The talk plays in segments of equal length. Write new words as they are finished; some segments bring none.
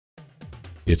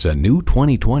It's a new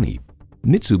 2020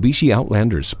 Mitsubishi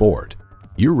Outlander Sport.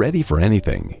 You're ready for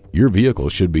anything. Your vehicle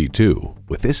should be too.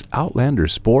 With this Outlander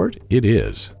Sport, it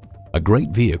is. A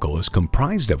great vehicle is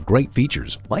comprised of great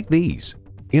features like these: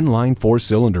 inline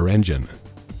 4-cylinder engine,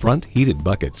 front heated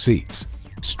bucket seats,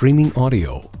 streaming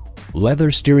audio, leather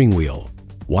steering wheel,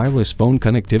 wireless phone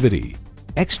connectivity,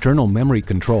 external memory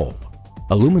control,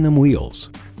 aluminum wheels,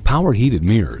 power heated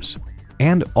mirrors,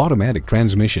 and automatic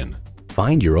transmission.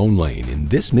 Find your own lane in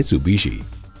this Mitsubishi.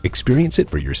 Experience it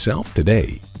for yourself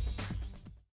today.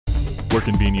 We're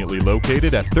conveniently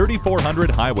located at 3400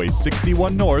 Highway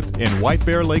 61 North in White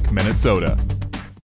Bear Lake, Minnesota.